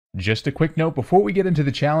Just a quick note before we get into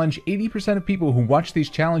the challenge, 80% of people who watch these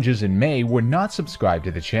challenges in May were not subscribed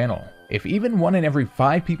to the channel. If even 1 in every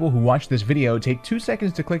 5 people who watch this video take 2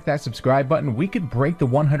 seconds to click that subscribe button, we could break the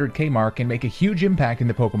 100k mark and make a huge impact in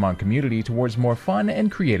the Pokemon community towards more fun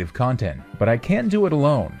and creative content. But I can't do it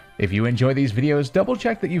alone. If you enjoy these videos, double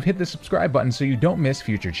check that you've hit the subscribe button so you don't miss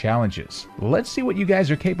future challenges. Let's see what you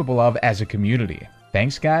guys are capable of as a community.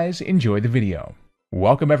 Thanks guys, enjoy the video.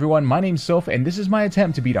 Welcome everyone, my name's Soph and this is my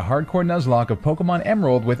attempt to beat a hardcore Nuzlocke of Pokemon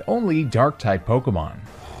Emerald with only Dark-type Pokemon.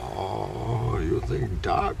 Oh, you think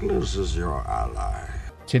darkness is your ally?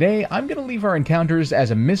 Today, I'm going to leave our encounters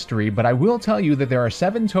as a mystery, but I will tell you that there are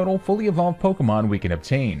 7 total fully evolved Pokemon we can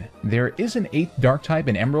obtain. There is an 8th Dark-type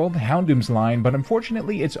in Emerald, Houndoom's line, but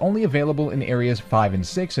unfortunately it's only available in areas 5 and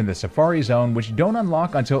 6 in the Safari Zone, which don't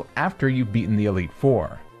unlock until after you've beaten the Elite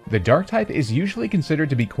Four. The Dark-type is usually considered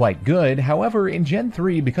to be quite good, however in Gen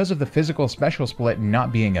 3, because of the physical special split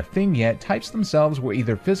not being a thing yet, types themselves were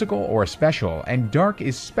either physical or special, and Dark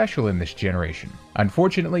is special in this generation.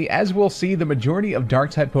 Unfortunately, as we'll see, the majority of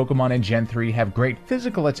Dark-type Pokemon in Gen 3 have great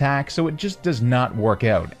physical attack, so it just does not work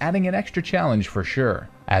out, adding an extra challenge for sure.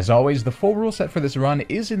 As always, the full rule set for this run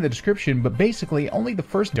is in the description, but basically only the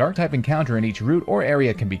first Dark-type encounter in each route or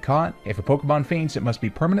area can be caught. If a Pokemon faints, it must be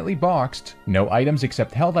permanently boxed. No items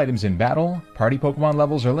except held items in battle. Party Pokemon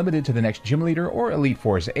levels are limited to the next gym leader or Elite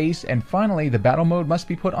Four's ace, and finally, the battle mode must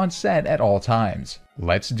be put on set at all times.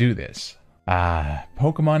 Let's do this.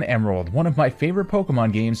 Pokemon Emerald, one of my favorite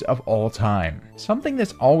Pokemon games of all time. Something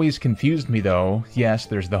that's always confused me though, yes,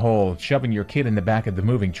 there's the whole shoving your kid in the back of the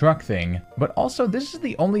moving truck thing, but also this is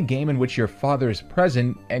the only game in which your father's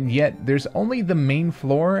present, and yet there's only the main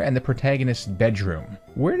floor and the protagonist's bedroom.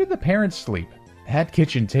 Where do the parents sleep? That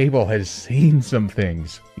kitchen table has seen some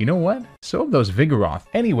things. You know what? So have those Vigoroth.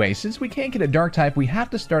 Anyway, since we can't get a Dark-type, we have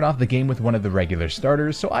to start off the game with one of the regular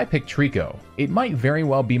starters, so I picked Trico. It might very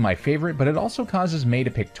well be my favorite, but it also causes May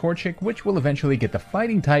to pick Torchic, which will eventually get the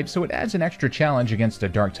fighting type, so it adds an extra challenge against a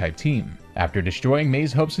Dark-type team. After destroying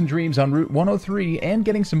May's hopes and dreams on Route 103 and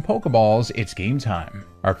getting some Pokeballs, it's game time.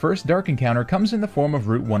 Our first Dark encounter comes in the form of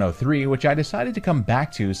Route 103, which I decided to come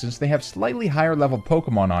back to since they have slightly higher leveled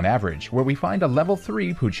Pokemon on average, where we find a level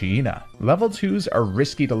 3 Poochyena. Level 2s are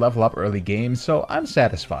risky to level up early game, so I'm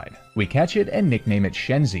satisfied. We catch it and nickname it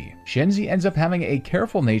Shenzi. Shenzi ends up having a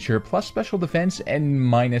careful nature plus special defense and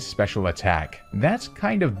minus special attack. That's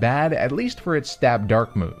kind of bad, at least for its stab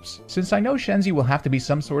dark moves. Since I know Shenzi will have to be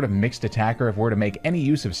some sort of mixed attacker if we're to make any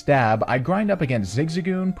use of stab, I grind up against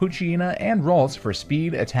Zigzagoon, Poochyena, and Ralts for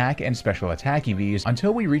speed, attack, and special attack EVs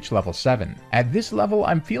until we reach level 7. At this level,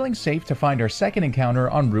 I'm feeling safe to find our second encounter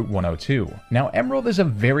on Route 102. Now, Emerald is a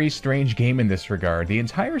very strange game in this regard. The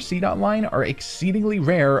entire C-Dot line are exceedingly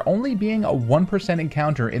rare, only being a 1%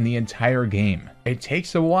 encounter in the entire game. It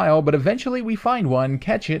takes a while, but eventually we find one,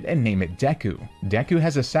 catch it, and name it Deku. Deku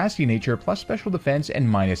has a sassy nature plus special defense and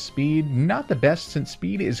minus speed, not the best since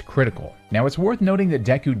speed is critical. Now it's worth noting that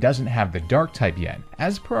Deku doesn't have the Dark type yet.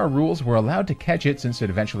 As per our rules, we're allowed to catch it since it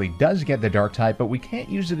eventually does get the Dark type, but we can't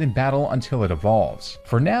use it in battle until it evolves.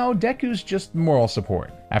 For now, Deku's just moral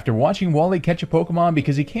support. After watching Wally catch a Pokemon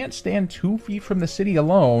because he can't stand 2 feet from the city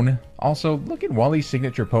alone. Also, look at Wally's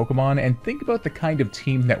signature Pokemon and think about the kind of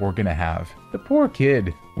team that we're gonna have. The poor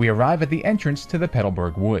kid. We arrive at the entrance to the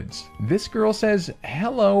Petalburg Woods. This girl says,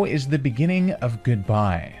 "Hello is the beginning of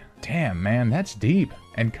goodbye." Damn man, that's deep.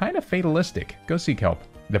 And kind of fatalistic. Go seek help.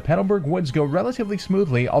 The Petalburg Woods go relatively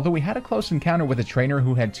smoothly, although we had a close encounter with a trainer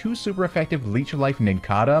who had 2 super effective Leech Life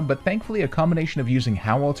Nincada, but thankfully a combination of using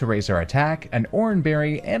Howl to raise our attack, an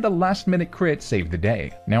Oranberry, and a last minute crit saved the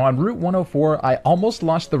day. Now on Route 104, I almost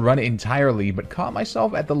lost the run entirely, but caught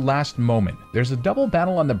myself at the last moment. There's a double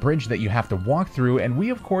battle on the bridge that you have to walk through, and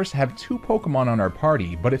we of course have 2 Pokemon on our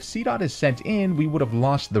party, but if C-Dot is sent in, we would have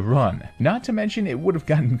lost the run. Not to mention it would have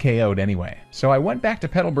gotten KO'd anyway. So I went back to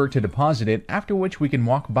Petalburg to deposit it, after which we can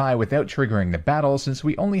walk by without triggering the battle since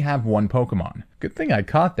we only have 1 Pokemon. Good thing I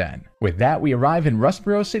caught that. With that, we arrive in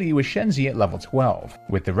Rustboro City with Shenzi at level 12.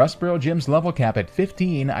 With the Rustboro Gym's level cap at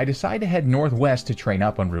 15, I decide to head northwest to train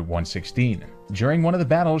up on Route 116. During one of the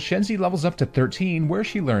battles, Shenzi levels up to 13 where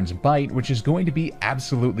she learns Bite, which is going to be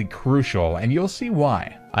absolutely crucial, and you'll see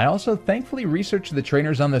why. I also thankfully researched the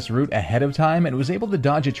trainers on this route ahead of time and was able to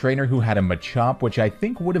dodge a trainer who had a Machop, which I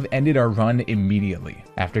think would have ended our run immediately.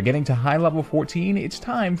 After getting to high level 14, it's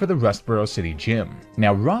time for the Rustboro City Gym.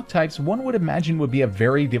 Now rock types one would imagine would be a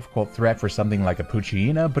very difficult threat for something like a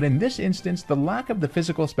Poochyena, but in this instance the lack of the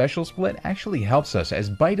physical special split actually helps us as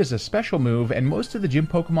Bite is a special move and most of the gym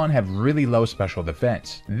Pokemon have really low special special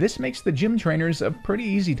defense. This makes the gym trainers a pretty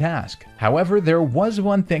easy task. However, there was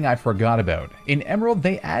one thing I forgot about. In Emerald,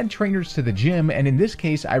 they add trainers to the gym, and in this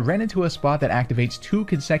case, I ran into a spot that activates 2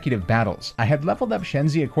 consecutive battles. I had leveled up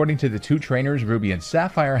Shenzi according to the 2 trainers Ruby and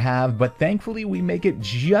Sapphire have, but thankfully we make it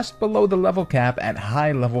just below the level cap at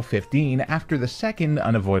high level 15 after the second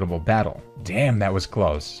unavoidable battle. Damn, that was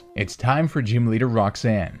close. It's time for Gym Leader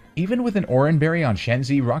Roxanne. Even with an Oranberry on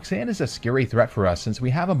Shenzi, Roxanne is a scary threat for us since we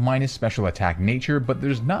have a minus special attack nature, but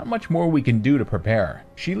there's not much more we can do to prepare.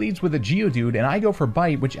 She leads with a Geodude and I go for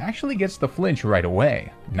Bite, which actually gets the flinch right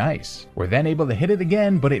away. Nice. We're then able to hit it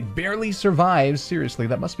again, but it barely survives. Seriously,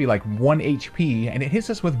 that must be like 1 HP, and it hits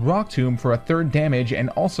us with Rock Tomb for a 3rd damage and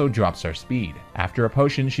also drops our speed. After a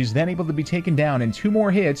potion, she's then able to be taken down in 2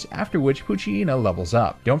 more hits, after which Poochyena levels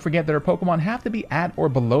up. Don't forget that our Pokemon have to be at or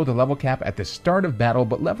below the level cap at the start of battle,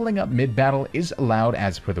 but leveling up mid-battle is allowed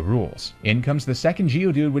as per the rules. In comes the second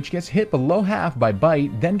Geodude, which gets hit below half by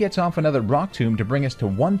Bite, then gets off another Rock Tomb to bring us to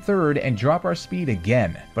 1/3 and drop our speed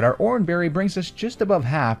again. But our Oranberry brings us just above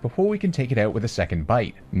half before we can take it out with a second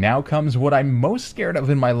Bite. Now comes what I'm most scared of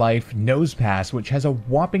in my life, Nose Pass, which has a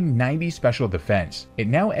whopping 90 special defense. It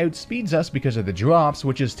now outspeeds us because of the drops,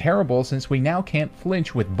 which is terrible since we now can't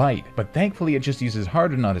flinch with Bite, but thankfully it just uses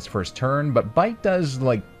Harden on its first turn, but Bite does,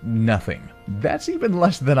 like, nothing. That's even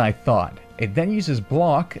less than I thought. It then uses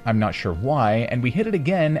Block, I'm not sure why, and we hit it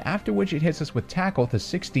again, after which it hits us with Tackle to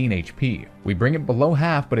 16 HP. We bring it below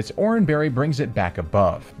half, but its Oranberry brings it back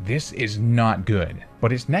above. This is not good.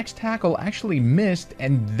 But its next tackle actually missed,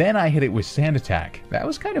 and then I hit it with Sand Attack. That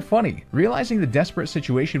was kind of funny. Realizing the desperate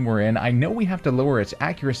situation we're in, I know we have to lower its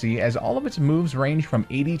accuracy as all of its moves range from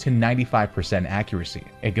 80 to 95% accuracy.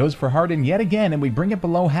 It goes for Harden yet again and we bring it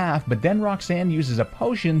below half, but then Roxanne uses a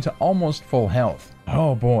potion to almost full health.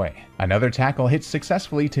 Oh boy. Another tackle hits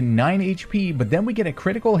successfully to 9 HP, but then we get a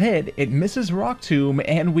critical hit, it misses Rock Tomb,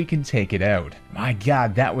 and we can take it out. My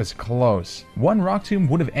god, that was close. 1 Rock Tomb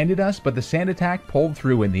would have ended us, but the Sand Attack pulled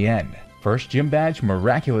through in the end. First gym badge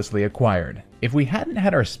miraculously acquired. If we hadn't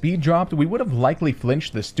had our speed dropped, we would have likely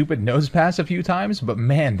flinched the stupid Nose Pass a few times, but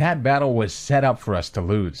man, that battle was set up for us to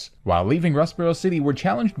lose. While leaving Rustboro City, we're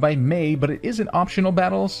challenged by May, but it is an optional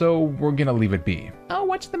battle, so we're gonna leave it be. Oh,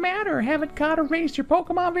 what's the matter? Haven't caught or raised your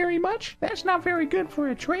Pokemon very much? That's not very good for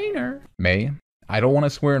a trainer. May, I don't want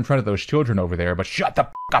to swear in front of those children over there, but shut the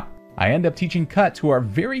f*** up! I end up teaching Cut to our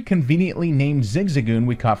very conveniently named Zigzagoon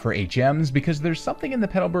we caught for HMs because there's something in the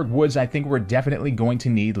Petalburg Woods I think we're definitely going to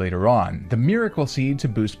need later on, the Miracle Seed to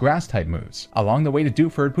boost Grass-type moves. Along the way to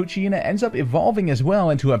Dewford, Poochyena ends up evolving as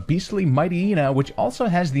well into a beastly Mightyena, which also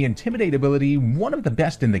has the Intimidate ability, one of the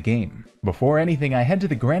best in the game. Before anything, I head to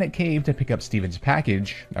the Granite Cave to pick up Steven's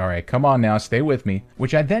package. Alright, come on now, stay with me.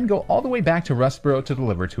 Which I then go all the way back to Rustboro to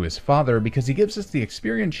deliver to his father because he gives us the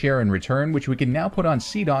experience share in return, which we can now put on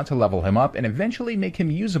Seedot to level him up and eventually make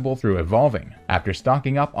him usable through evolving. After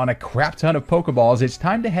stocking up on a crap ton of Pokeballs, it's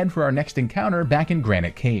time to head for our next encounter back in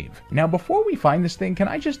Granite Cave. Now before we find this thing, can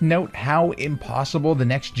I just note how impossible the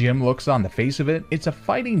next gym looks on the face of it? It's a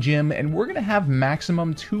fighting gym and we're gonna have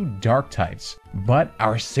maximum 2 dark types. But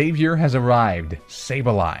our savior has arrived,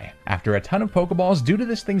 Sableye. After a ton of Pokeballs, due to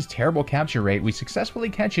this thing's terrible capture rate, we successfully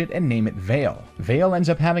catch it and name it Veil. Veil ends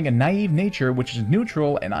up having a naive nature, which is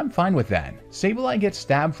neutral, and I'm fine with that. Sableye gets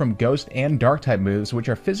stabbed from Ghost and Dark-type moves, which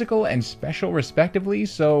are physical and special respectively,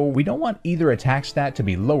 so we don't want either attack stat to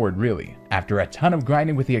be lowered really. After a ton of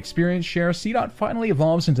grinding with the experience share, Seedot finally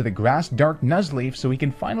evolves into the Grass Dark Nuzleaf so he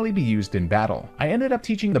can finally be used in battle. I ended up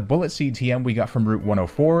teaching the Bullet Seed TM we got from Route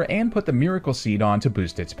 104 and put the Miracle Seed on to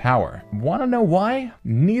boost its power. Wanna know why?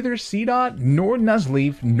 Neither Seedot, nor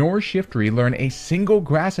Nuzleaf, nor Shiftry learn a single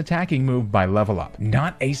grass attacking move by level up.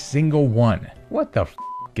 Not a single one. What the f***,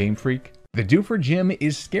 Game Freak? The Dewford Gym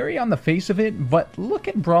is scary on the face of it, but look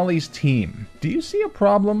at Brawly's team. Do you see a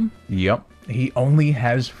problem? Yup. He only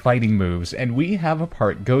has fighting moves, and we have a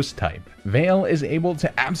part Ghost type. Veil is able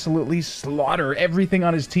to absolutely slaughter everything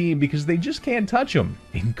on his team because they just can't touch him.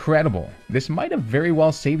 Incredible. This might have very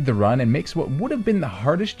well saved the run and makes what would have been the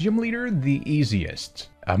hardest gym leader the easiest.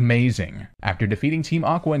 Amazing. After defeating Team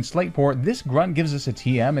Aqua and Slateport, this grunt gives us a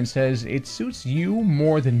TM and says, "It suits you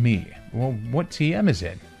more than me." Well, what TM is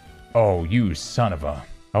it? Oh, you son of a...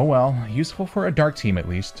 Oh well, useful for a dark team at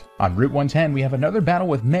least. On Route 110 we have another battle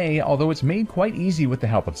with May, although it's made quite easy with the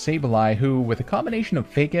help of Sableye, who, with a combination of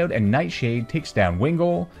Fake Out and Nightshade, takes down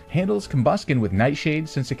Wingull, handles Combuskin with Nightshade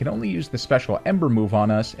since it can only use the special Ember move on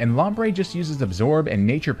us, and Lombre just uses Absorb and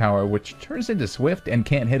Nature Power, which turns into Swift and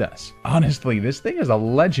can't hit us. Honestly, this thing is a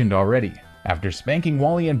legend already. After spanking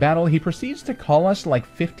Wally in battle, he proceeds to call us like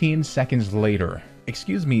 15 seconds later.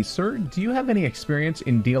 Excuse me, sir, do you have any experience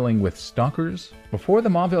in dealing with stalkers? Before the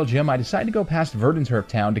Mauville gym, I decided to go past Verdanturf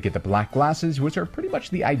Town to get the black glasses, which are pretty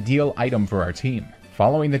much the ideal item for our team.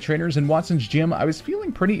 Following the trainers in Watson's gym, I was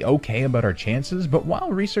feeling pretty okay about our chances, but while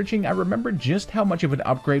researching, I remembered just how much of an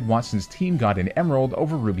upgrade Watson's team got in Emerald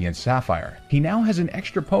over Ruby and Sapphire. He now has an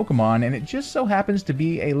extra Pokemon, and it just so happens to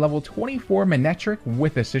be a level 24 Manectric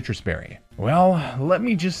with a Citrus Berry. Well, let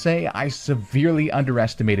me just say I severely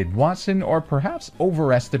underestimated Watson, or perhaps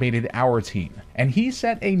overestimated our team, and he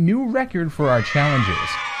set a new record for our challenges.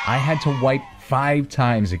 I had to wipe 5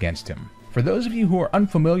 times against him. For those of you who are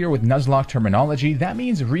unfamiliar with Nuzlocke terminology, that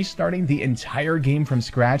means restarting the entire game from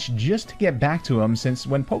scratch just to get back to him, since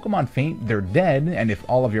when Pokemon faint, they're dead, and if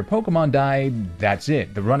all of your Pokemon die, that's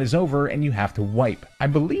it. The run is over and you have to wipe. I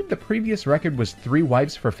believe the previous record was 3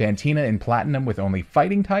 wipes for Fantina in Platinum with only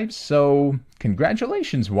fighting types, so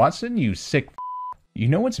congratulations, Watson, you sick f***. You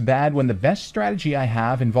know it's bad when the best strategy I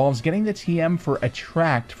have involves getting the TM for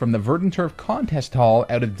Attract from the Verdanturf contest hall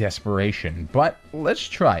out of desperation, but let's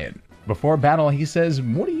try it. Before battle, he says,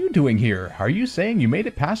 "What are you doing here? Are you saying you made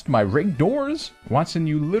it past my rigged doors?" Watson,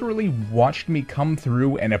 you literally watched me come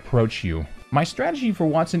through and approach you. My strategy for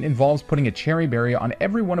Watson involves putting a Cherry Berry on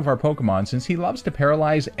every one of our Pokemon since he loves to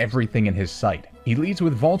paralyze everything in his sight. He leads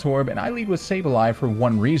with Voltorb and I lead with Sableye for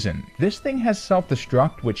one reason. This thing has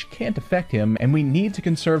self-destruct which can't affect him, and we need to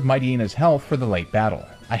conserve Mightyna's health for the late battle.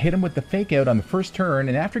 I hit him with the Fake Out on the first turn,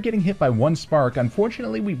 and after getting hit by 1 Spark,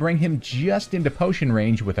 unfortunately we bring him just into potion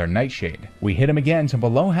range with our Nightshade. We hit him again to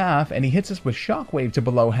below half, and he hits us with Shockwave to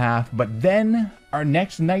below half, but then our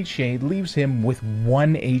next Nightshade leaves him with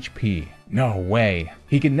 1 HP. No way.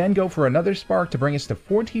 He can then go for another Spark to bring us to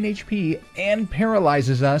 14 HP and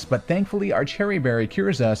paralyzes us, but thankfully our Cherry Berry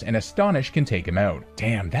cures us and Astonish can take him out.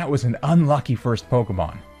 Damn, that was an unlucky first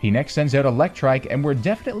Pokemon. He next sends out Electrike, and we're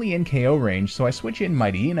definitely in KO range, so I switch in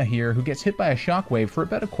Mightyena here, who gets hit by a Shockwave for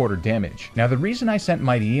about 1/4 damage. Now the reason I sent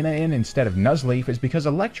Mightyena in instead of Nuzleaf is because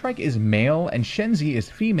Electrike is male and Shenzi is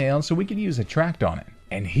female, so we could use Attract on it.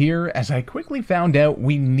 And here, as I quickly found out,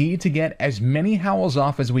 we need to get as many Howls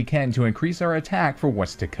off as we can to increase our attack for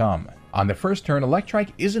what's to come. On the first turn, Electrike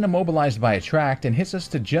isn't immobilized by Attract and hits us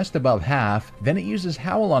to just above half, then it uses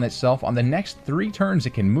Howl on itself on the next 3 turns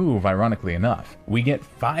it can move, ironically enough. We get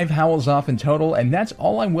 5 Howls off in total, and that's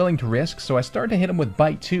all I'm willing to risk, so I start to hit him with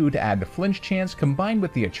Bite 2 to add the flinch chance combined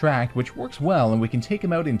with the Attract, which works well, and we can take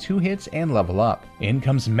him out in 2 hits and level up. In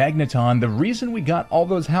comes Magneton, the reason we got all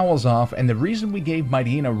those Howls off, and the reason we gave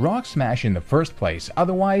Mightyena Rock Smash in the first place,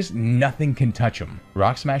 otherwise nothing can touch him.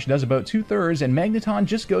 Rock Smash does about 2/3, and Magneton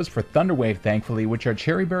just goes for Thunder Wave, thankfully, which our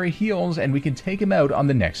Cherry Berry heals, and we can take him out on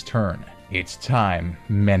the next turn. It's time.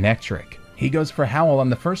 Manectric. He goes for Howl on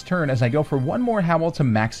the first turn as I go for 1 more Howl to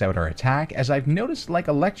max out our attack, as I've noticed like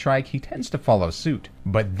Electrike he tends to follow suit.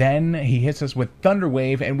 But then he hits us with Thunder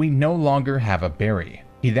Wave and we no longer have a berry.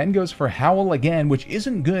 He then goes for Howl again, which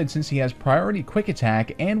isn't good since he has priority quick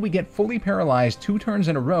attack, and we get fully paralyzed 2 turns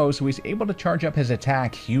in a row, so he's able to charge up his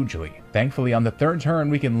attack hugely. Thankfully on the 3rd turn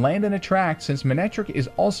we can land an Attract since Manectric is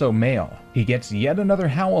also male. He gets yet another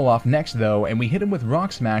Howl off next though, and we hit him with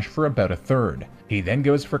Rock Smash for about 1/3. He then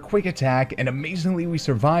goes for quick attack, and amazingly we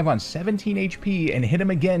survive on 17 HP and hit him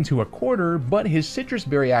again to 1/4, but his Citrus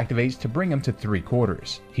Berry activates to bring him to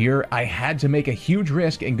 3/4. Here I had to make a huge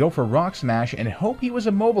risk and go for Rock Smash and hope he was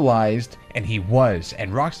immobilized, and he was,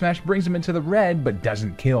 and Rock Smash brings him into the red but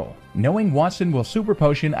doesn't kill. Knowing Watson will Super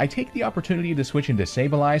Potion, I take the opportunity to switch into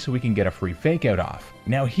Sableye so we can get a free Fake Out off.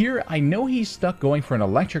 Now here, I know he's stuck going for an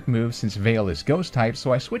electric move since Veil is Ghost type,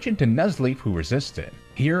 so I switch into Nuzleaf, who resists it.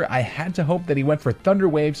 Here, I had to hope that he went for Thunder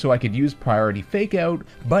Wave so I could use priority Fake Out,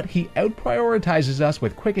 but he out-prioritizes us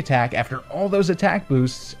with Quick Attack after all those attack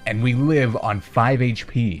boosts, and we live on 5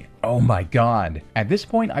 HP. Oh my god. At this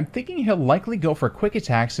point, I'm thinking he'll likely go for Quick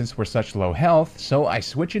Attack since we're such low health, so I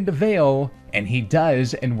switch into Veil, and he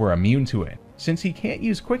does, and we're immune to it. Since he can't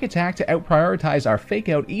use Quick Attack to out-prioritize our Fake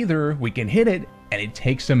Out either, we can hit it, and it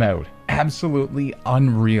takes him out. Absolutely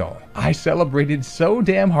unreal. I celebrated so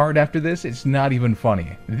damn hard after this, it's not even funny.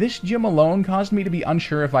 This gym alone caused me to be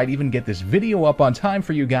unsure if I'd even get this video up on time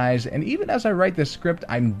for you guys, and even as I write this script,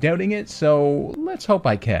 I'm doubting it, so let's hope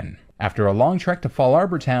I can. After a long trek to Fall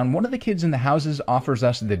Arbor Town, one of the kids in the houses offers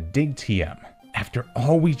us the Dig TM. After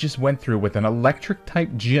all we just went through with an electric type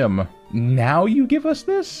gym, now you give us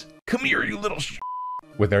this? Come here, you little sh**.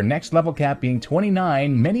 With our next level cap being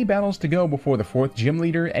 29, many battles to go before the 4th gym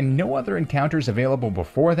leader, and no other encounters available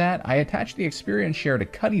before that, I attached the experience share to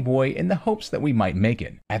Cuddy Boy in the hopes that we might make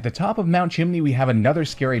it. At the top of Mount Chimney we have another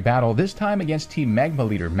scary battle, this time against Team Magma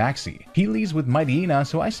leader Maxi. He leads with Mightyena,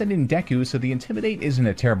 so I send in Deku so the Intimidate isn't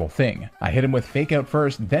a terrible thing. I hit him with Fake Out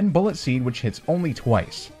first, then Bullet Seed, which hits only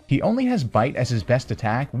twice. He only has Bite as his best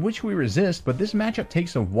attack, which we resist, but this matchup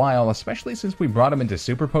takes a while, especially since we brought him into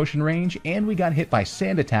Super Potion range and we got hit by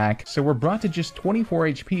Sand Attack, so we're brought to just 24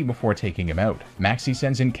 HP before taking him out. Maxi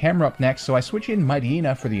sends in Camera up next, so I switch in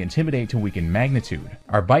Mightyena for the Intimidate to weaken Magnitude.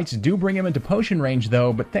 Our bites do bring him into Potion range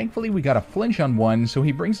though, but thankfully we got a flinch on one, so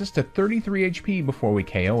he brings us to 33 HP before we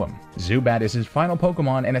KO him. Zubat is his final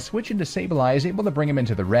Pokemon, and a switch into Sableye is able to bring him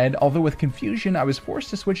into the red, although with confusion I was forced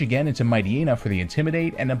to switch again into Mightyena for the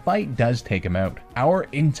Intimidate, and a Bite does take him out. Our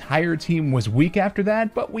entire team was weak after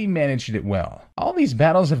that, but we managed it well. All these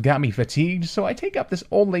battles have got me fatigued, so I take up this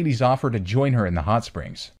old lady's offer to join her in the hot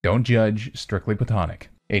springs. Don't judge, strictly platonic.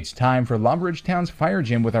 It's time for Lombridge Town's Fire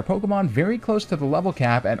Gym with our Pokemon very close to the level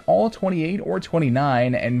cap at all 28 or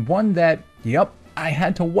 29, and one that, yep, I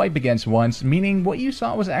had to wipe against once, meaning what you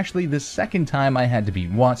saw was actually the second time I had to beat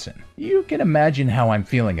Watson. You can imagine how I'm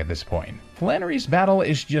feeling at this point. Flannery's battle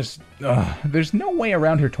is just, there's no way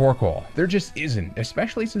around her Torkoal. There just isn't,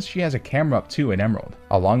 especially since she has a camera up too in Emerald.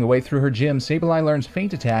 Along the way through her gym, Sableye learns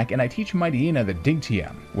Feint Attack, and I teach Mightyena the Dig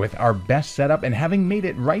TM. With our best setup and having made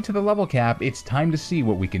it right to the level cap, it's time to see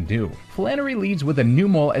what we can do. Flannery leads with a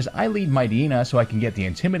Numel as I lead Mightyena so I can get the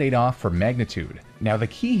Intimidate off for Magnitude. Now the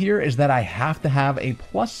key here is that I have to have a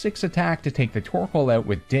 +6 attack to take the Torkoal out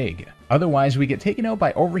with Dig. Otherwise, we get taken out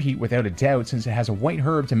by Overheat without a doubt since it has a white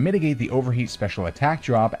herb to mitigate the Overheat special attack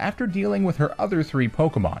drop after dealing with her other 3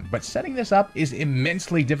 Pokemon, but setting this up is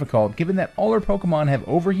immensely difficult given that all her Pokemon have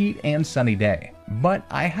Overheat and Sunny Day. But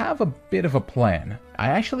I have a bit of a plan. I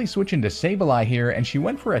actually switch into Sableye here, and she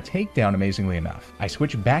went for a takedown amazingly enough. I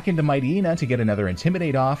switch back into Mightyena to get another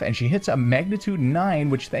Intimidate off, and she hits a Magnitude 9,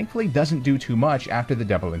 which thankfully doesn't do too much after the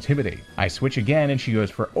double Intimidate. I switch again, and she goes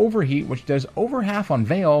for Overheat, which does over half on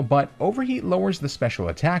Veil, but Overheat lowers the special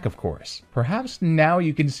attack, of course. Perhaps now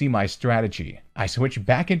you can see my strategy. I switch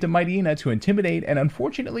back into Mightyena to Intimidate, and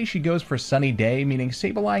unfortunately she goes for Sunny Day, meaning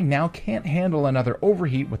Sableye now can't handle another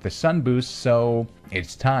Overheat with the Sun Boost, so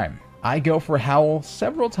it's time. I go for Howl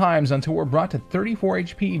several times until we're brought to 34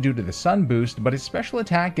 HP due to the Sun Boost, but his special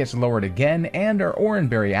attack gets lowered again and our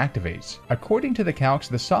Oranberry activates. According to the calcs,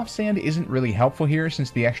 the Soft Sand isn't really helpful here since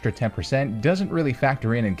the extra 10% doesn't really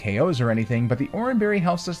factor in KOs or anything, but the Oranberry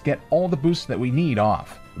helps us get all the boosts that we need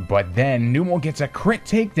off. But then Numel gets a crit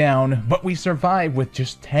takedown, but we survive with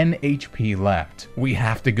just 10 HP left. We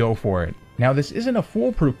have to go for it. Now this isn't a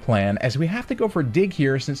foolproof plan, as we have to go for Dig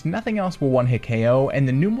here since nothing else will one-hit KO, and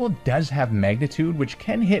the Numel does have Magnitude which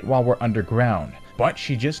can hit while we're underground. But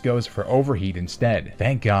she just goes for Overheat instead,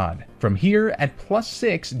 thank God. From here, at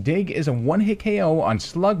 +6, Dig is a one-hit KO on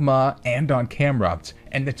Slugma and on Camerupt,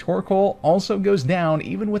 and the Torkoal also goes down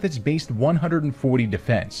even with its base 140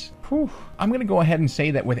 defense. Whew. I'm going to go ahead and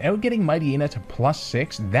say that without getting Mightyena to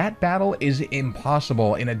 +6, that battle is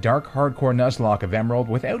impossible in a Dark Hardcore Nuzlocke of Emerald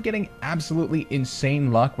without getting absolutely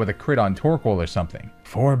insane luck with a crit on Torkoal or something.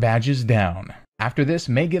 4 badges down. After this,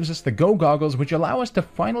 May gives us the Go Goggles, which allow us to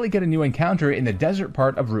finally get a new encounter in the desert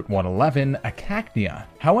part of Route 111, a Cacnea.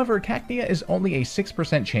 However, Cacnea is only a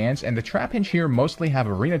 6% chance, and the Trapinch here mostly have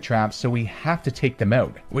arena traps, so we have to take them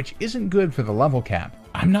out, which isn't good for the level cap.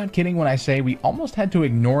 I'm not kidding when I say we almost had to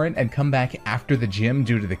ignore it and come back after the gym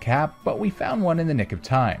due to the cap, but we found one in the nick of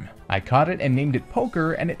time. I caught it and named it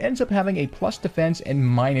Poker, and it ends up having a plus defense and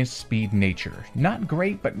minus speed nature. Not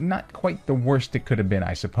great, but not quite the worst it could have been,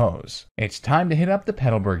 I suppose. It's time to hit up the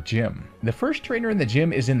Petalburg gym. The first trainer in the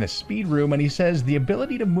gym is in the speed room, and he says the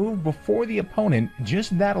ability to move before the opponent,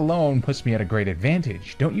 just that alone puts me at a great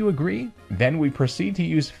advantage. Don't you agree? Then we proceed to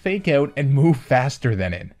use Fake Out and move faster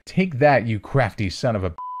than it. Take that, you crafty son of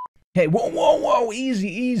a... Hey, whoa, easy,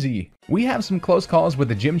 easy. We have some close calls with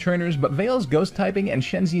the gym trainers, but Veil's Ghost typing and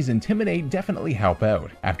Shenzi's Intimidate definitely help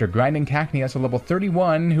out. After grinding Cacnea to level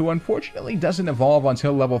 31, who unfortunately doesn't evolve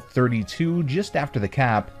until level 32 just after the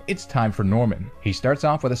cap, it's time for Norman. He starts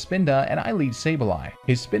off with a Spinda, and I lead Sableye.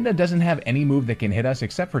 His Spinda doesn't have any move that can hit us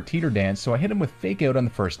except for Teeter Dance, so I hit him with Fake Out on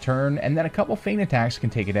the first turn, and then a couple feint attacks can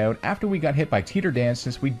take it out after we got hit by Teeter Dance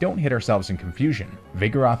since we don't hit ourselves in confusion.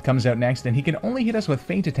 Vigoroth comes out next, and he can only hit us with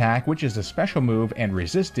Feint Attack, which is a special move and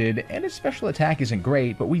resisted, and his special attack isn't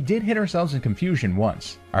great, but we did hit ourselves in confusion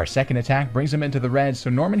once. Our second attack brings him into the red, so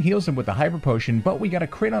Norman heals him with the Hyper Potion, but we got a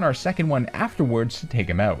crit on our second one afterwards to take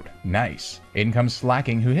him out. Nice. In comes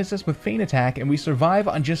Slacking, who hits us with Feint Attack, and we survive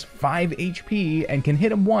on just 5 HP and can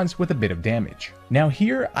hit him once with a bit of damage. Now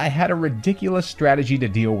here, I had a ridiculous strategy to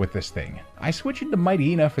deal with this thing. I switch into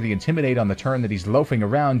Mightyena for the Intimidate on the turn that he's loafing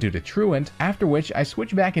around due to Truant, after which I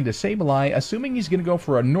switch back into Sableye, assuming he's going to go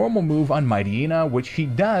for a normal move on Mightyena, which he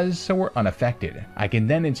does, so we're unaffected. I can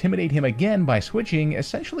then Intimidate him again by switching,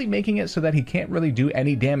 essentially making it so that he can't really do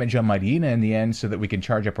any damage on Mightyena in the end so that we can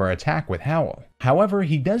charge up our attack with Howl. However,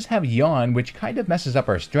 he does have Yawn, which kind of messes up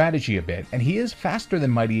our strategy a bit, and he is faster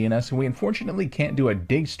than Mightyena, so we unfortunately can't do a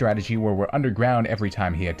dig strategy where we're underground every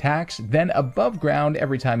time he attacks, then above ground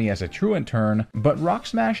every time he has a Truant turn, but Rock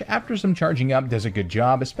Smash after some charging up does a good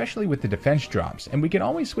job, especially with the defense drops, and we can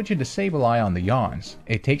always switch into Sableye on the Yawns.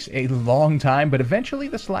 It takes a long time, but eventually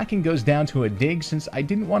the Slacking goes down to a dig since I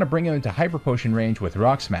didn't want to bring him into Hyper Potion range with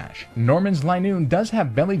Rock Smash. Norman's Linoon does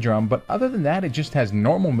have Belly Drum, but other than that it just has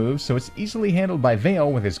normal moves, so it's easily handled by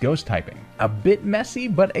Veil with his Ghost typing. A bit messy,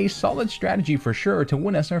 but a solid strategy for sure to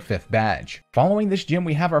win us our 5th badge. Following this gym,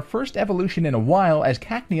 we have our first evolution in a while as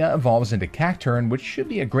Cacnea evolves into Cacturn, which should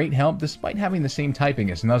be a great help despite having the same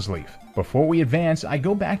typing as Nuzleaf. Before we advance, I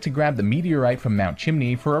go back to grab the meteorite from Mount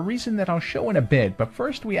Chimney for a reason that I'll show in a bit, but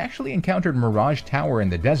first we actually encountered Mirage Tower in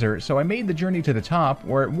the desert, so I made the journey to the top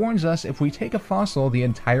where it warns us if we take a fossil the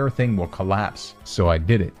entire thing will collapse. So I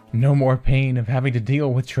did it. No more pain of having to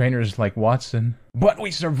deal with trainers like Watson. But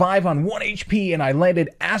we survive on 1 HP and I landed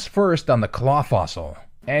ass first on the Claw Fossil.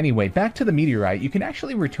 Anyway, back to the meteorite, you can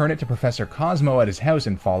actually return it to Professor Cosmo at his house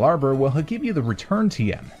in Fall Arbor where he'll give you the Return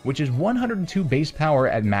TM, which is 102 base power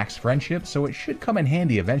at max friendship, so it should come in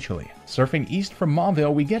handy eventually. Surfing east from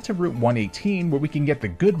Mauville, we get to Route 118 where we can get the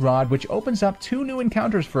Good Rod, which opens up 2 new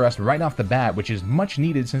encounters for us right off the bat, which is much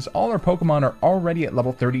needed since all our Pokemon are already at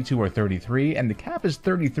level 32 or 33, and the cap is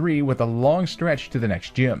 33 with a long stretch to the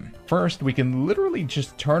next gym. First, we can literally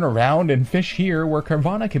just turn around and fish here where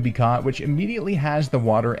Carvanha can be caught, which immediately has the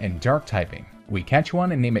water and dark typing. We catch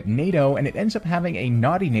one and name it Nato, and it ends up having a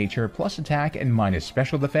naughty nature plus attack and minus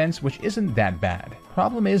special defense, which isn't that bad.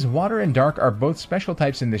 Problem is, water and dark are both special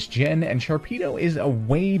types in this gen, and Sharpedo is a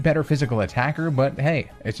way better physical attacker, but hey,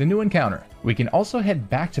 it's a new encounter. We can also head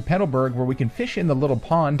back to Petalburg where we can fish in the little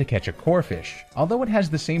pond to catch a Corphish. Although it has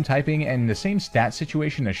the same typing and the same stat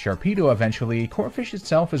situation as Sharpedo eventually, Corphish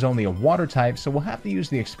itself is only a water type, so we'll have to use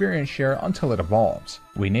the experience share until it evolves.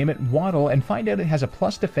 We name it Waddle and find out it has a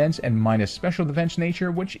plus defense and minus special defense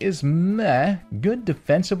nature, which is meh, good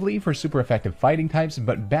defensively for super effective fighting types,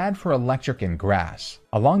 but bad for electric and grass.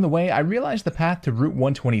 Along the way, I realize the path to Route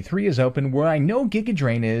 123 is open where I know Giga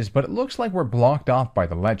Drain is, but it looks like we're blocked off by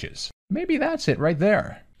the ledges. Maybe that's it right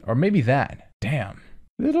there. Or maybe that. Damn.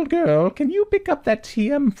 Little girl, can you pick up that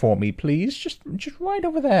TM for me, please? Just right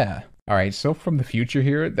over there. Alright, so from the future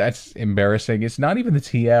here, that's embarrassing. It's not even the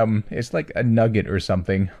TM. It's like a nugget or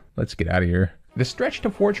something. Let's get out of here. The stretch to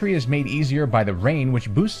Fortree is made easier by the rain,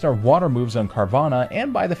 which boosts our water moves on Carvanha,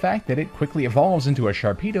 and by the fact that it quickly evolves into a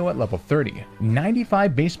Sharpedo at level 30.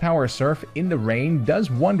 95 base power Surf in the rain does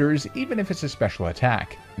wonders even if it's a special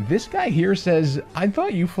attack. This guy here says, I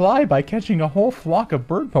thought you fly by catching a whole flock of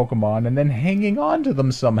bird Pokemon and then hanging on to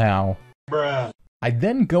them somehow. Bruh. I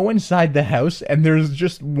then go inside the house and there's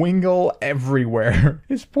just Wingull everywhere.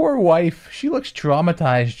 His poor wife, she looks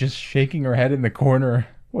traumatized, just shaking her head in the corner.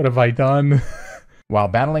 What have I done? While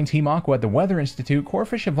battling Team Aqua at the Weather Institute,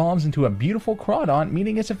 Corphish evolves into a beautiful Crawdaunt,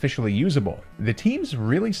 meaning it's officially usable. The team's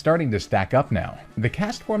really starting to stack up now. The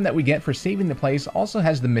cast form that we get for saving the place also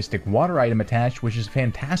has the Mystic Water item attached, which is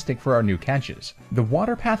fantastic for our new catches. The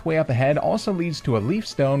water pathway up ahead also leads to a Leaf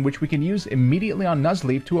Stone, which we can use immediately on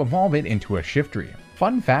Nuzleaf to evolve it into a Shiftry.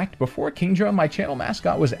 Fun fact, before Kingdra, my channel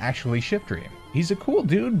mascot was actually Shiftry. He's a cool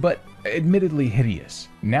dude, but admittedly hideous.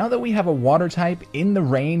 Now that we have a water type in the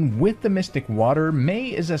rain with the Mystic Water, May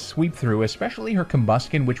is a sweep through, especially her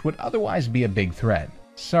Combuskin, which would otherwise be a big threat.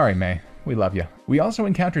 Sorry, May. We love you. We also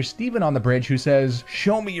encounter Steven on the bridge who says,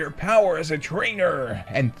 "Show me your power as a trainer,"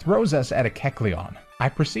 and throws us at a Kecleon. I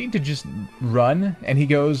proceed to just run, and he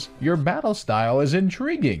goes, "Your battle style is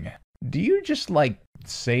intriguing. Do you just, like,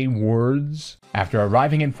 say words?" After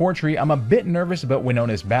arriving in Fortree, I'm a bit nervous about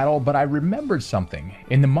Winona's battle, but I remembered something.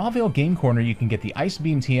 In the Mauville Game Corner, you can get the Ice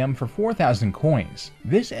Beam TM for 4,000 coins.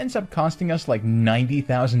 This ends up costing us like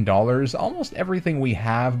 $90,000, almost everything we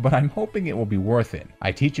have, but I'm hoping it will be worth it.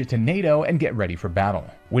 I teach it to Nato and get ready for battle.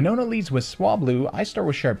 Winona leads with Swablu, I start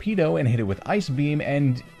with Sharpedo and hit it with Ice Beam,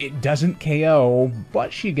 and it doesn't KO,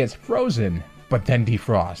 but she gets frozen, but then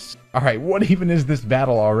defrosts. Alright, what even is this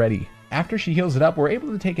battle already? After she heals it up, we're able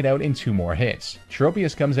to take it out in 2 more hits.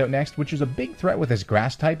 Tropius comes out next, which is a big threat with his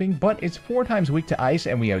grass typing, but it's 4 times weak to ice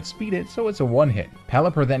and we outspeed it, so it's a 1-hit.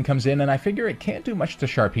 Pelipper then comes in and I figure it can't do much to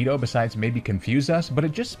Sharpedo besides maybe confuse us, but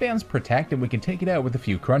it just spams protect and we can take it out with a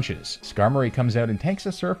few crunches. Skarmory comes out and tanks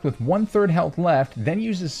a Surf with 1/3 health left, then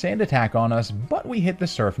uses Sand Attack on us, but we hit the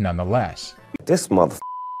Surf nonetheless. This motherfucker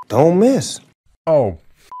don't miss. Oh,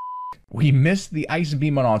 we missed the Ice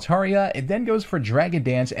Beam on Altaria, it then goes for Dragon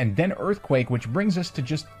Dance and then Earthquake, which brings us to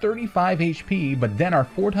just 35 HP, but then our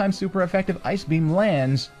 4 times super effective Ice Beam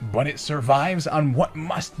lands, but it survives on what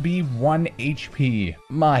must be 1 HP.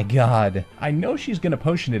 My god. I know she's gonna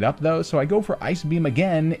potion it up though, so I go for Ice Beam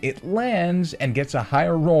again, it lands, and gets a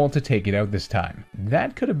higher roll to take it out this time.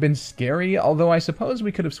 That could have been scary, although I suppose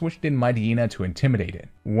we could have switched in Mightyena to intimidate it.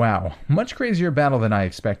 Wow, much crazier battle than I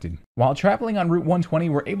expected. While traveling on Route 120,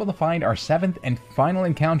 we're able to find our 7th and final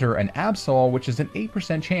encounter, an Absol, which is an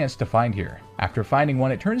 8% chance to find here. After finding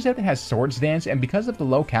one, it turns out it has Swords Dance, and because of the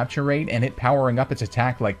low capture rate and it powering up its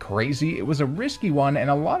attack like crazy, it was a risky one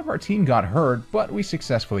and a lot of our team got hurt, but we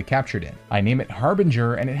successfully captured it. I name it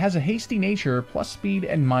Harbinger, and it has a hasty nature, plus speed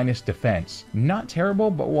and minus defense. Not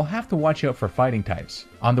terrible, but we'll have to watch out for fighting types.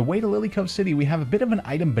 On the way to Lily Cove City, we have a bit of an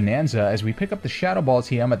item bonanza as we pick up the Shadow Ball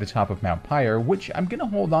TM at the top of Mount Pyre, which I'm gonna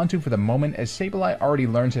hold on to for the moment as Sableye already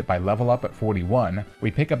learns it by level up at 41.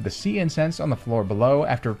 We pick up the Sea Incense on the floor below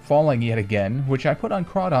after falling yet again, which I put on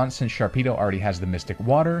Crawdon since Sharpedo already has the Mystic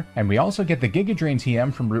Water, and we also get the Giga Drain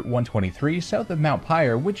TM from Route 123 south of Mount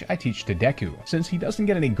Pyre, which I teach to Deku. Since he doesn't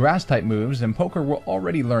get any grass type moves, then Poker will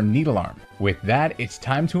already learn Needle Arm. With that, it's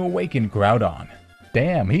time to awaken Groudon.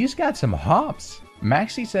 Damn, he's got some hops!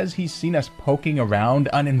 Maxie says he's seen us poking around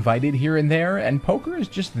uninvited here and there, and Poker is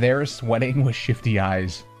just there sweating with shifty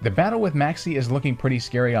eyes. The battle with Maxie is looking pretty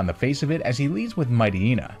scary on the face of it as he leads with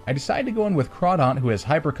Mightyena. I decide to go in with Crawdon, who has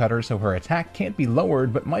Hyper Cutter, so her attack can't be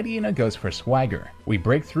lowered, but Mightyena goes for Swagger. We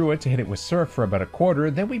break through it to hit it with Surf for about a quarter,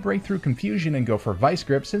 then we break through Confusion and go for Vice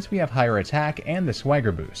Grip since we have higher attack and the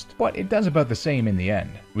Swagger boost, but it does about the same in the end.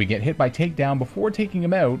 We get hit by Takedown before taking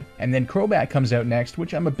him out, and then Crobat comes out next,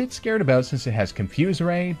 which I'm a bit scared about since it has Confuse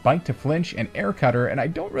Ray, Bite to Flinch, and Air Cutter, and I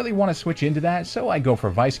don't really want to switch into that, so I go for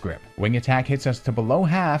Vice Grip. Wing Attack hits us to below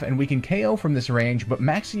half, and we can KO from this range, but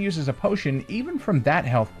Maxie uses a potion even from that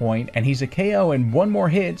health point, and he's a KO in 1 more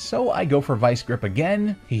hit, so I go for Vice Grip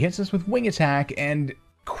again. He hits us with Wing Attack, and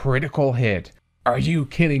critical hit. Are you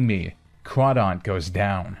kidding me? Crawdon goes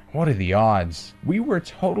down. What are the odds? We were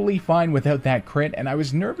totally fine without that crit, and I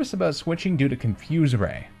was nervous about switching due to Confuse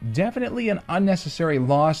Ray. Definitely an unnecessary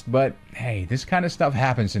loss, but hey, this kind of stuff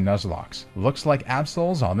happens in Nuzlockes. Looks like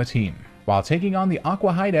Absol's on the team. While taking on the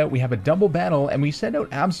Aqua Hideout, we have a double battle and we send out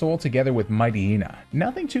Absol together with Mightyena.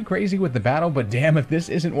 Nothing too crazy with the battle, but damn if this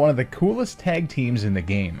isn't one of the coolest tag teams in the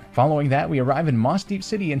game. Following that, we arrive in Moss Deep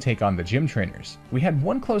City and take on the gym trainers. We had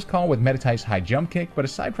one close call with Monotype's high jump kick, but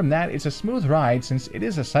aside from that, it's a smooth ride since it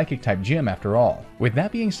is a psychic type gym after all. With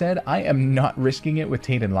that being said, I am not risking it with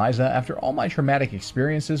Tate and Liza after all my traumatic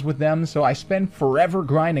experiences with them, so I spend forever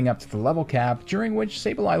grinding up to the level cap, during which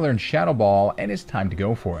Sableye learns Shadow Ball and it's time to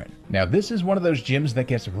go for it. Now this is one of those gyms that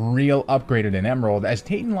gets real upgraded in Emerald, as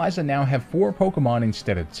Tate and Liza now have 4 Pokemon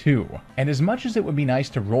instead of 2. And as much as it would be nice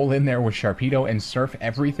to roll in there with Sharpedo and Surf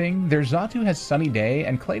everything, their Xatu has Sunny Day,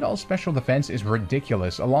 and Claydol's special defense is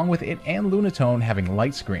ridiculous, along with it and Lunatone having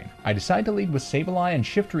Light Screen. I decide to lead with Sableye and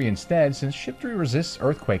Shiftry instead, since Shiftry resists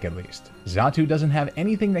Earthquake at least. Xatu doesn't have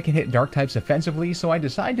anything that can hit Dark types offensively, so I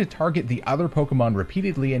decide to target the other Pokemon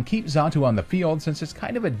repeatedly and keep Xatu on the field since it's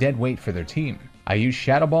kind of a dead weight for their team. I use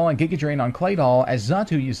Shadow Ball and Giga Drain on Claydol as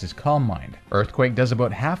Xatu uses Calm Mind. Earthquake does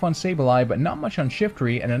about half on Sableye but not much on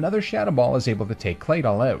Shiftry, and another Shadow Ball is able to take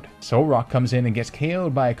Claydol out. Solrock comes in and gets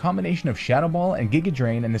KO'd by a combination of Shadow Ball and Giga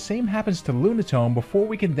Drain, and the same happens to Lunatone before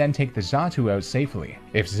we can then take the Xatu out safely.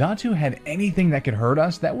 If Xatu had anything that could hurt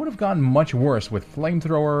us, that would have gone much worse with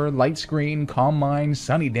Flamethrower, Light Screen, Calm Mind,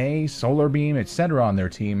 Sunny Day, Solar Beam, etc. on their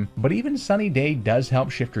team, but even Sunny Day does help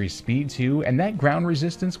Shiftry's speed too, and that ground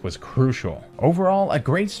resistance was crucial. Overall, a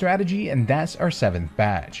great strategy, and that's our 7th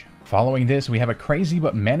badge. Following this, we have a crazy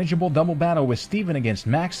but manageable double battle with Steven against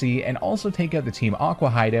Maxie, and also take out the Team Aqua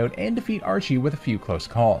hideout and defeat Archie with a few close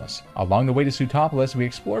calls. Along the way to Sutopolis, we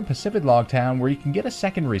explored Pacific Log Town, where you can get a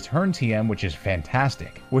second return TM, which is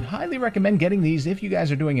fantastic. Would highly recommend getting these if you guys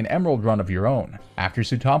are doing an Emerald run of your own. After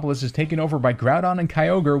Sutopolis is taken over by Groudon and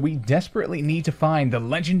Kyogre, we desperately need to find the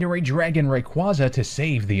legendary dragon Rayquaza to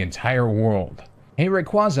save the entire world. Hey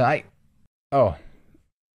Rayquaza,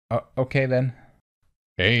 okay then.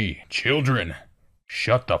 Hey, children,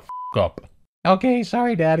 shut the f*** up. Okay,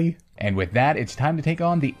 sorry, Daddy. And with that, it's time to take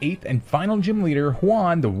on the 8th and final gym leader,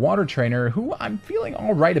 Juan, the water trainer, who I'm feeling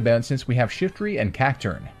alright about since we have Shiftry and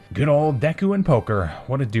Cacturn. Good old Deku and Poker,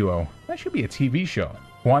 what a duo. That should be a TV show.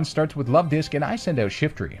 Juan starts with Love Disc and I send out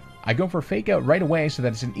Shiftry. I go for Fake Out right away so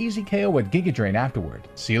that it's an easy KO with Giga Drain afterward.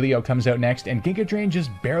 Celio comes out next and Giga Drain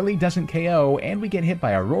just barely doesn't KO and we get hit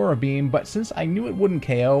by Aurora Beam, but since I knew it wouldn't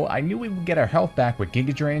KO, I knew we would get our health back with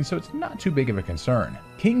Giga Drain, so it's not too big of a concern.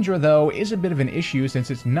 Kingdra though is a bit of an issue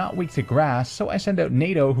since it's not weak to grass, so I send out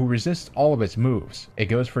Nado who resists all of its moves. It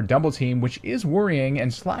goes for Double Team, which is worrying,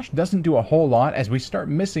 and Slash doesn't do a whole lot as we start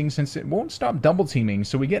missing since it won't stop double teaming,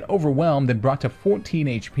 so we get overwhelmed and brought to 14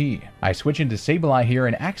 HP. I switch into Sableye here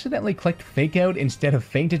and accidentally clicked Fake Out instead of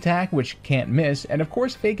Feint Attack, which can't miss, and of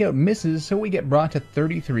course Fake Out misses, so we get brought to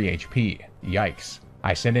 33 HP. Yikes.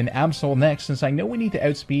 I send in Absol next since I know we need to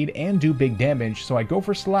outspeed and do big damage, so I go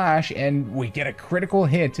for Slash and we get a critical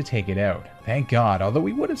hit to take it out. Thank God, although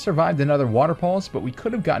we would have survived another Water Pulse, but we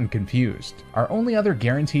could have gotten confused. Our only other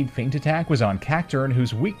guaranteed Feint Attack was on Cacturn,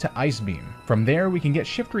 who's weak to Ice Beam. From there, we can get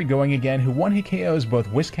Shiftry going again, who one-hit KOs both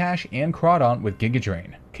Whiscash and Crawdaunt with Giga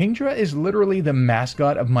Drain. Kingdra is literally the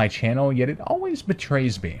mascot of my channel, yet it always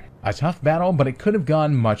betrays me. A tough battle, but it could have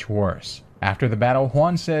gone much worse. After the battle,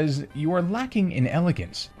 Juan says, "You are lacking in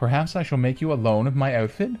elegance. Perhaps I shall make you a loan of my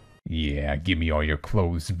outfit?" Yeah, give me all your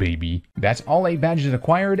clothes, baby. That's all 8 badges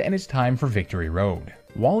acquired, and it's time for Victory Road.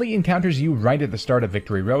 Wally encounters you right at the start of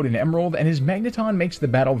Victory Road in Emerald, and his Magneton makes the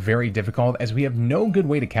battle very difficult as we have no good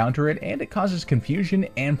way to counter it, and it causes confusion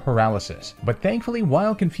and paralysis. But thankfully,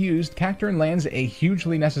 while confused, Cacturn lands a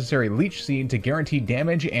hugely necessary Leech Seed to guarantee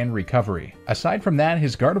damage and recovery. Aside from that,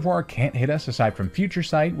 his Gardevoir can't hit us aside from Future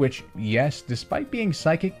Sight, which, yes, despite being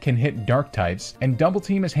Psychic, can hit Dark types, and Double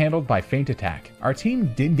Team is handled by Feint Attack. Our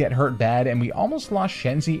team did get hurt bad, and we almost lost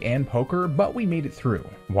Shenzi and Poker, but we made it through.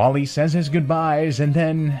 Wally says his goodbyes, and then...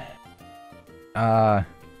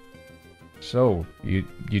 So, you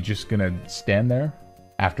just gonna stand there?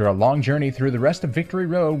 After a long journey through the rest of Victory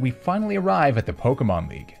Road, we finally arrive at the Pokemon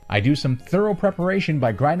League. I do some thorough preparation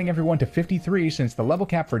by grinding everyone to 53 since the level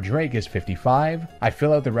cap for Drake is 55, I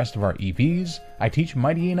fill out the rest of our EVs, I teach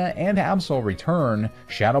Mightyena and Absol Return,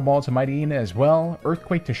 Shadow Ball to Mightyena as well,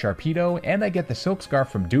 Earthquake to Sharpedo, and I get the Silk Scarf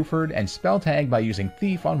from Dewford and Spell Tag by using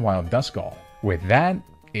Thief on Wild Duskull. With that,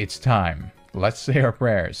 it's time. Let's say our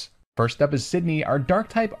prayers. First up is Sydney, our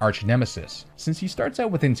Dark-type arch-nemesis. Since he starts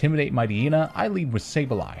out with Intimidate Mightyena, I lead with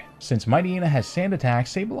Sableye. Since Mightyena has Sand Attack,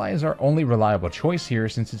 Sableye is our only reliable choice here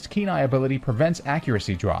since its Keen Eye ability prevents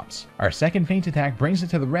accuracy drops. Our second Feint Attack brings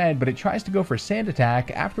it to the red, but it tries to go for Sand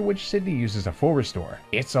Attack, after which Sydney uses a full restore.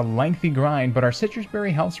 It's a lengthy grind, but our Citrus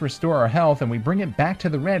Berry helps restore our health and we bring it back to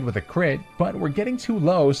the red with a crit, but we're getting too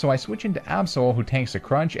low, so I switch into Absol, who tanks a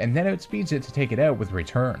crunch and then outspeeds it to take it out with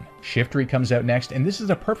Return. Shiftry comes out next, and this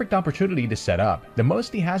is a perfect opportunity to set up. The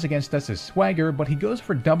most he has against us is Swagger, but he goes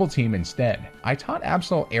for Double Team instead. I taught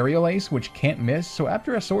Absol Aerial Ace, which can't miss, so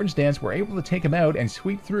after a Swords Dance we're able to take him out and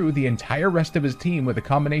sweep through the entire rest of his team with a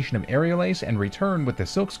combination of Aerial Ace and Return with the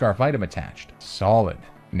Silk Scarf item attached. Solid.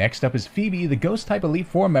 Next up is Phoebe, the Ghost-type Elite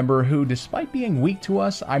Four member who, despite being weak to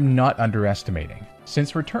us, I'm not underestimating.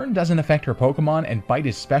 Since Return doesn't affect her Pokemon and Bite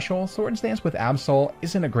is special, Swords Dance with Absol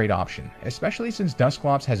isn't a great option, especially since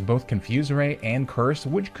Dusclops has both Confuse Ray and Curse,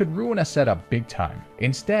 which could ruin a setup big time.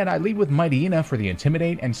 Instead, I lead with Mightyena for the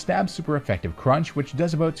Intimidate and Stab super effective Crunch, which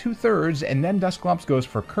does about 2/3, and then Dusclops goes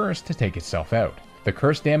for Curse to take itself out. The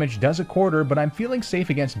Curse damage does a quarter, but I'm feeling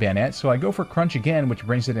safe against Banette, so I go for Crunch again, which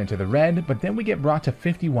brings it into the red, but then we get brought to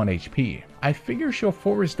 51 HP. I figure she'll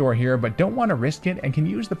full restore here, but don't want to risk it and can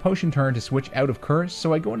use the Potion turn to switch out of Curse,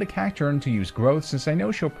 so I go into Cacturn to use Growth since I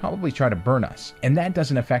know she'll probably try to burn us, and that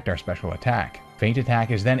doesn't affect our special attack. Feint Attack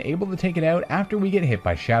is then able to take it out after we get hit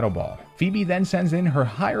by Shadow Ball. Phoebe then sends in her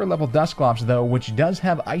higher level Dusclops though, which does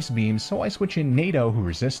have Ice Beam, so I switch in Nado who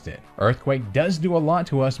resists it. Earthquake does do a lot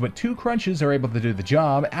to us, but 2 crunches are able to do the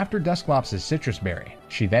job after Dusclops' Citrus Berry.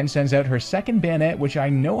 She then sends out her second Banette, which I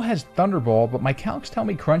know has Thunderbolt, but my calcs tell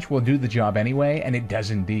me Crunch will do the job anyway, and it does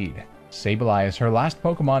indeed. Sableye is her last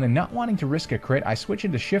Pokemon, and not wanting to risk a crit, I switch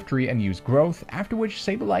into Shiftry and use Growth, after which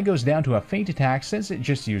Sableye goes down to a Feint Attack since it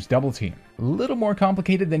just used Double Team. A little more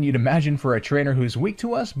complicated than you'd imagine for a trainer who's weak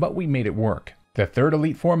to us, but we made it work. The third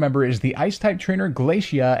Elite Four member is the Ice-type trainer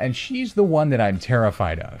Glacia, and she's the one that I'm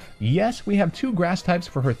terrified of. Yes, we have 2 Grass types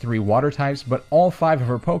for her 3 Water types, but all 5 of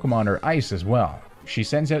her Pokemon are Ice as well. She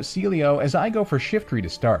sends out Celio as I go for Shiftry to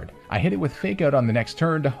start. I hit it with Fake Out on the next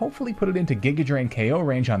turn to hopefully put it into Giga Drain KO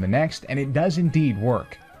range on the next, and it does indeed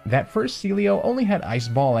work. That first Celio only had Ice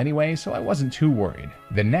Ball anyway, so I wasn't too worried.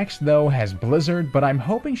 The next though has Blizzard, but I'm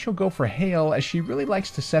hoping she'll go for Hail as she really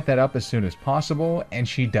likes to set that up as soon as possible, and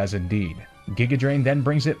she does indeed. Giga Drain then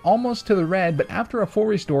brings it almost to the red, but after a full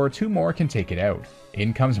restore, 2 more can take it out.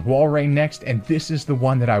 In comes Walrein next, and this is the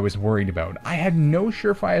one that I was worried about. I had no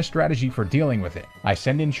surefire strategy for dealing with it. I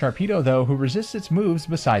send in Sharpedo though, who resists its moves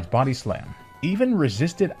besides Body Slam. Even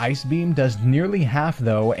resisted Ice Beam does nearly half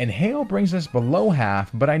though, and Hail brings us below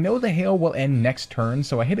half, but I know the Hail will end next turn,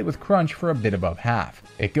 so I hit it with Crunch for a bit above half.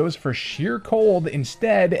 It goes for Sheer Cold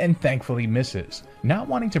instead, and thankfully misses. Not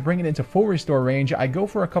wanting to bring it into full restore range, I go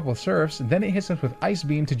for a couple Surfs, then it hits us with Ice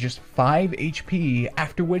Beam to just 5 HP,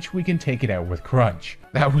 after which we can take it out with Crunch.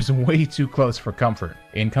 That was way too close for comfort.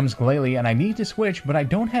 In comes Glalie, and I need to switch, but I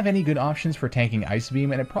don't have any good options for tanking Ice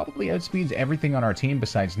Beam, and it probably outspeeds everything on our team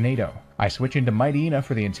besides NATO. I switch into Mightyena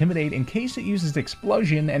for the Intimidate in case it uses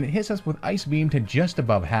Explosion, and it hits us with Ice Beam to just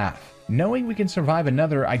above half. Knowing we can survive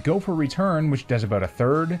another, I go for Return, which does about a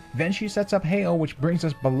third. Then she sets up Hail, which brings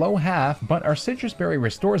us below half, but our Citrus Berry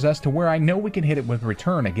restores us to where I know we can hit it with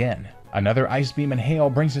Return again. Another Ice Beam and Hail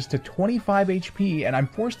brings us to 25 HP, and I'm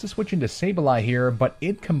forced to switch into Sableye here, but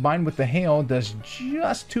it combined with the Hail does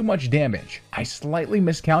just too much damage. I slightly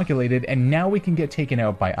miscalculated, and now we can get taken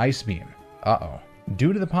out by Ice Beam. Uh-oh.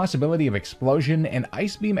 Due to the possibility of Explosion and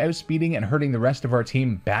Ice Beam outspeeding and hurting the rest of our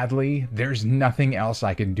team badly, there's nothing else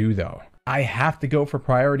I can do though. I have to go for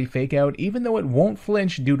Priority Fake Out even though it won't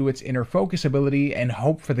flinch due to its inner focus ability and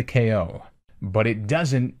hope for the KO. But it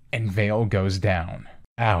doesn't, and Veil goes down.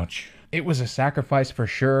 Ouch. It was a sacrifice for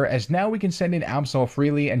sure, as now we can send in Absol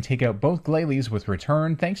freely and take out both Glalies with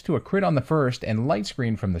Return thanks to a crit on the first and Light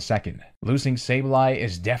Screen from the second. Losing Sableye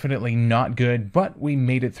is definitely not good, but we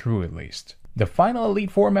made it through at least. The final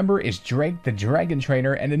Elite Four member is Drake the Dragon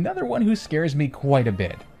Trainer, and another one who scares me quite a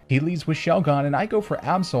bit. He leads with Shelgon, and I go for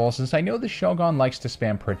Absol since I know the Shelgon likes to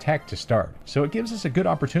spam Protect to start, so it gives us a good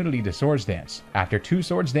opportunity to Swords Dance. After 2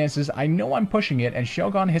 Swords Dances, I know I'm pushing it, and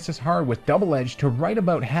Shelgon hits us hard with Double Edge to right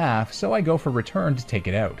about half, so I go for Return to take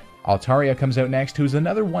it out. Altaria comes out next, who's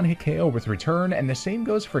another one-hit KO with Return, and the same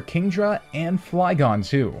goes for Kingdra and Flygon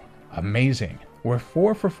too. Amazing. We're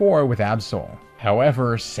 4 for 4 with Absol.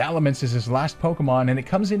 However, Salamence is his last Pokemon, and it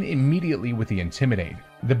comes in immediately with the Intimidate.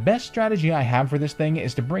 The best strategy I have for this thing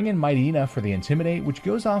is to bring in Mightyena for the Intimidate, which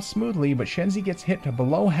goes off smoothly, but Shenzi gets hit to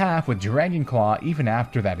below half with Dragon Claw even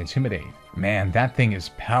after that Intimidate. Man, that thing is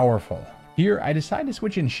powerful. Here, I decide to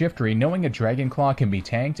switch in Shiftry, knowing a Dragon Claw can be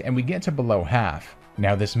tanked, and we get to below half.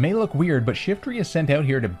 Now this may look weird, but Shiftry is sent out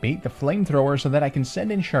here to bait the Flamethrower so that I can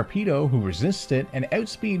send in Sharpedo, who resists it, and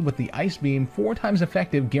outspeed with the Ice Beam 4 times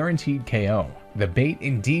effective guaranteed KO. The bait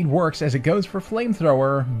indeed works as it goes for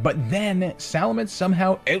Flamethrower, but then Salamence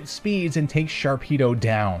somehow outspeeds and takes Sharpedo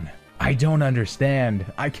down. I don't understand.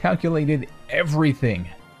 I calculated everything.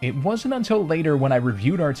 It wasn't until later when I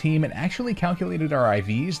reviewed our team and actually calculated our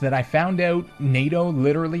IVs that I found out NATO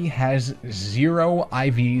literally has 0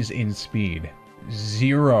 IVs in speed.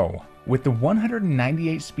 0. With the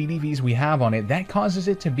 198 speed EVs we have on it, that causes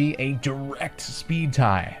it to be a direct speed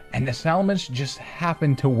tie, and the Salamence just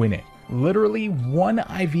happened to win it. Literally 1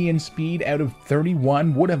 IV in speed out of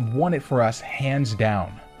 31 would have won it for us hands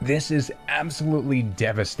down. This is absolutely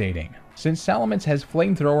devastating. Since Salamence has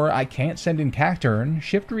Flamethrower, I can't send in Cacturne,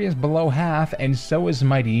 Shiftry is below half, and so is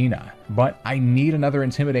Mightyena. But I need another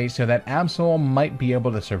Intimidate so that Absol might be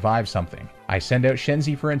able to survive something. I send out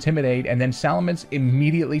Shenzi for Intimidate, and then Salamence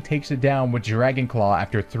immediately takes it down with Dragon Claw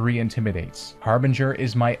after 3 Intimidates. Harbinger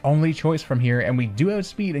is my only choice from here, and we do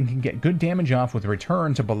outspeed and can get good damage off with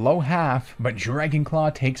Return to below half, but Dragon Claw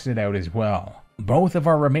takes it out as well. Both of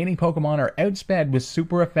our remaining Pokemon are outsped with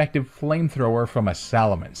super effective Flamethrower from a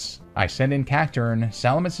Salamence. I send in Cacturne,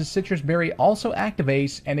 Salamence's Citrus Berry also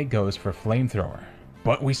activates, and it goes for Flamethrower.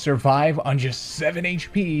 But we survive on just 7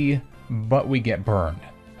 HP, but we get burned.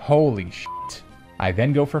 Holy shit. I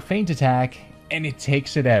then go for Feint Attack, and it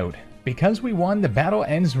takes it out. Because we won, the battle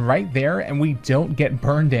ends right there, and we don't get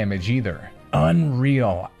burn damage either.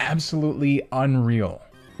 Unreal. Absolutely unreal.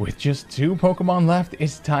 With just 2 Pokemon left,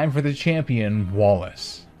 it's time for the champion,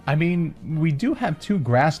 Wallace. I mean, we do have 2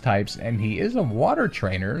 grass types, and he is a water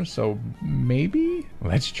trainer, so maybe?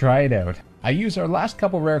 Let's try it out. I use our last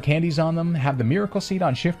couple rare candies on them, have the Miracle Seed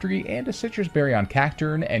on Shiftry, and a Citrus Berry on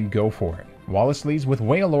Cacturne, and go for it. Wallace leads with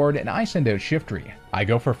Wailord and I send out Shiftry. I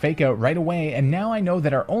go for Fake Out right away, and now I know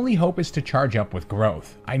that our only hope is to charge up with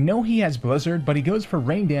Growth. I know he has Blizzard, but he goes for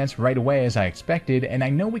Rain Dance right away as I expected, and I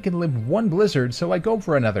know we can live one Blizzard, so I go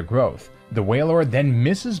for another Growth. The Wailord then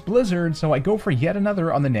misses Blizzard, so I go for yet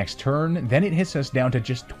another on the next turn, then it hits us down to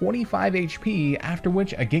just 25 HP, after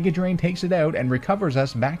which a Giga Drain takes it out and recovers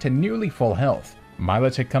us back to nearly full health.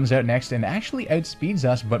 Milotic comes out next and actually outspeeds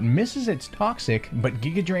us but misses its Toxic, but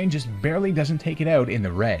Giga Drain just barely doesn't take it out in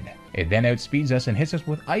the red. It then outspeeds us and hits us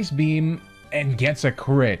with Ice Beam and gets a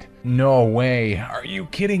crit. No way, are you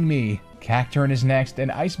kidding me? Cacturne is next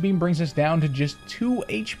and Ice Beam brings us down to just 2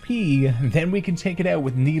 HP, then we can take it out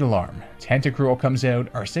with Needle Arm. Tentacruel comes out,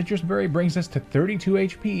 our Citrus Berry brings us to 32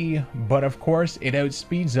 HP, but of course it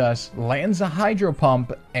outspeeds us, lands a Hydro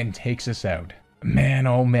Pump, and takes us out. Man,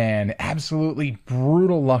 oh man, absolutely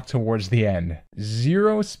brutal luck towards the end.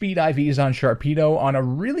 0 speed IVs on Sharpedo on a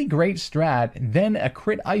really great strat, then a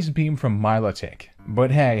crit Ice Beam from Milotic. But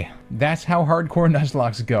hey, that's how hardcore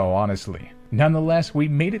Nuzlockes go, honestly. Nonetheless, we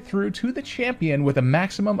made it through to the champion with a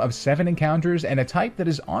maximum of 7 encounters and a type that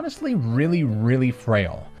is honestly really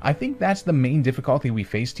frail. I think that's the main difficulty we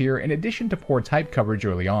faced here in addition to poor type coverage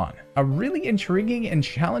early on. A really intriguing and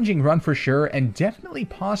challenging run for sure, and definitely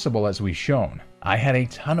possible as we've shown. I had a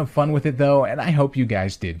ton of fun with it though, and I hope you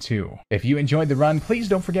guys did too. If you enjoyed the run, please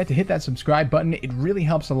don't forget to hit that subscribe button, it really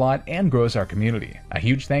helps a lot and grows our community. A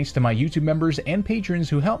huge thanks to my YouTube members and patrons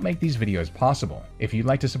who help make these videos possible. If you'd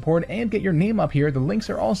like to support and get your name up here, the links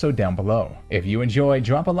are also down below. If you enjoy,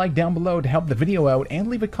 drop a like down below to help the video out and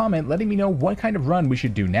leave a comment letting me know what kind of run we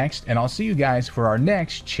should do next, and I'll see you guys for our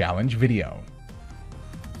next challenge video.